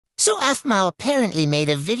So Aphmau apparently made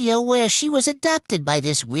a video where she was adopted by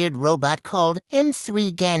this weird robot called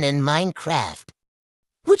M3gan in Minecraft.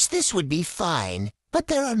 Which this would be fine, but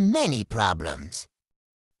there are many problems.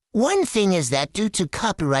 One thing is that due to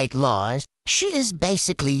copyright laws, she is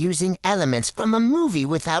basically using elements from a movie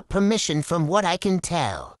without permission from what I can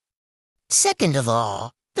tell. Second of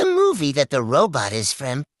all, the movie that the robot is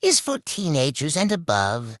from is for teenagers and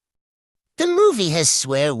above. The movie has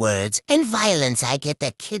swear words and violence. I get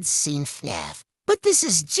that kids seen FNAF, but this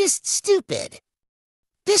is just stupid.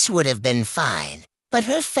 This would have been fine, but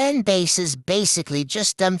her fan base is basically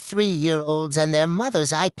just dumb 3-year-olds on their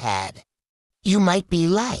mother's iPad. You might be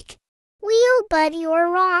like, "Wheel, but you're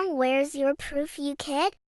wrong. Where's your proof, you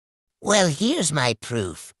kid?" Well, here's my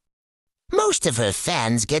proof. Most of her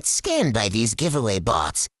fans get scammed by these giveaway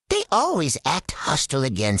bots. They always act hostile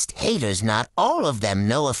against haters. Not all of them,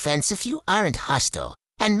 no offense if you aren't hostile,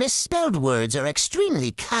 and misspelled words are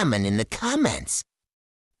extremely common in the comments.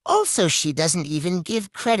 Also, she doesn't even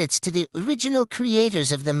give credits to the original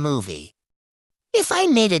creators of the movie. If I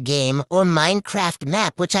made a game or Minecraft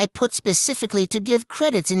map which I put specifically to give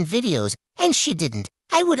credits in videos, and she didn't,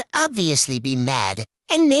 I would obviously be mad,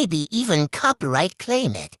 and maybe even copyright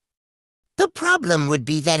claim it. The problem would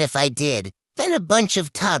be that if I did, then a bunch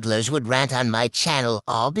of toddlers would rant on my channel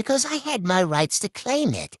all because I had my rights to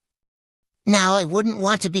claim it. Now, I wouldn't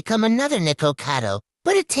want to become another Nicocado,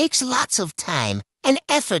 but it takes lots of time and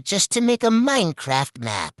effort just to make a Minecraft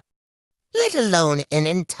map, let alone an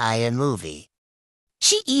entire movie.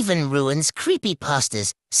 She even ruins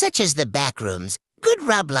creepypastas such as the Backrooms, good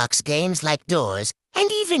Roblox games like Doors,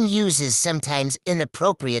 and even uses sometimes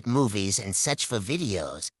inappropriate movies and such for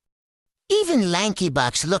videos. Even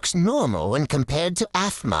Lankybox looks normal when compared to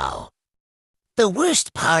Aphmau. The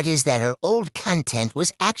worst part is that her old content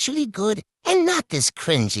was actually good and not this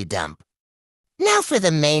cringy dump. Now for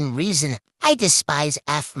the main reason I despise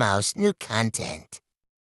Aphmau's new content.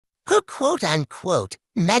 Her quote-unquote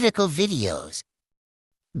medical videos.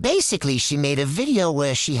 Basically, she made a video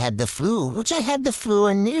where she had the flu, which I had the flu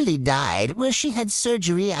and nearly died, where she had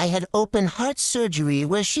surgery, I had open heart surgery,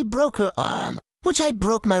 where she broke her arm, which I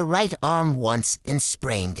broke my right arm once and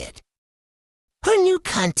sprained it. Her new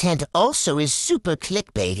content also is super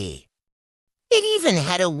clickbaity. It even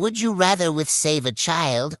had a would you rather with save a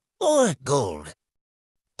child or gold.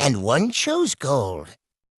 And one chose gold.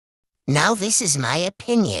 Now this is my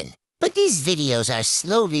opinion, but these videos are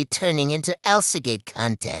slowly turning into Elsagate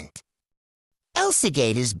content.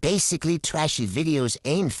 Elsagate is basically trashy videos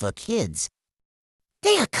aimed for kids.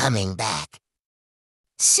 They are coming back.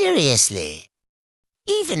 Seriously.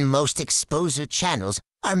 Even most exposer channels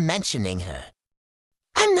are mentioning her.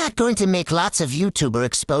 I'm not going to make lots of YouTuber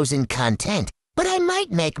exposing content, but I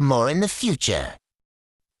might make more in the future.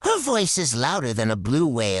 Her voice is louder than a blue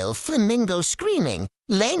whale, flamingo screaming,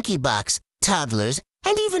 Lankybox, toddlers,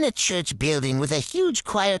 and even a church building with a huge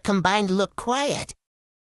choir combined look quiet.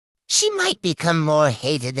 She might become more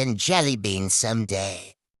hated than Jellybean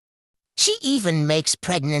someday. She even makes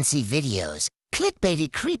pregnancy videos, clickbaity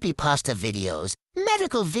creepypasta videos,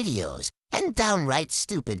 medical videos, and downright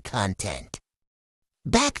stupid content.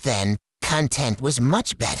 Back then, content was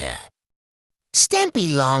much better. Stampy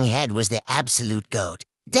Longhead was the absolute goat.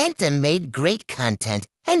 Denta made great content,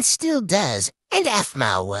 and still does, and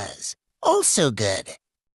Aphmau was also good.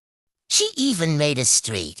 She even made a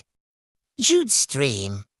street, Jude's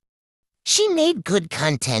Stream. She made good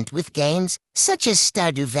content with games such as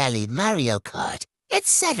Stardew Valley, Mario Kart,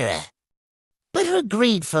 etc. But her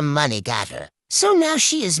greed for money got her, so now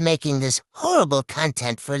she is making this horrible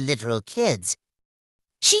content for literal kids.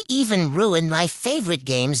 She even ruined my favorite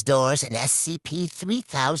games, Doors and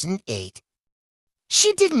SCP-3008.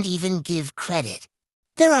 She didn't even give credit.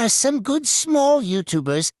 There are some good small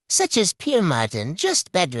YouTubers, such as Pierre Martin,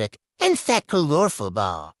 Just Bedrick, and Fat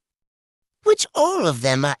Colorful, which all of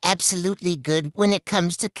them are absolutely good when it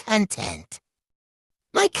comes to content.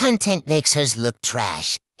 My content makes hers look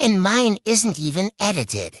trash, and mine isn't even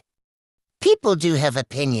edited. People do have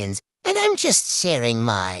opinions, and I'm just sharing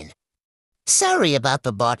mine. Sorry about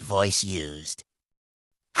the bot voice used.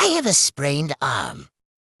 I have a sprained arm.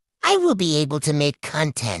 I will be able to make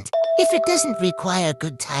content if it doesn't require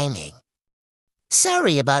good timing.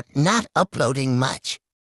 Sorry about not uploading much.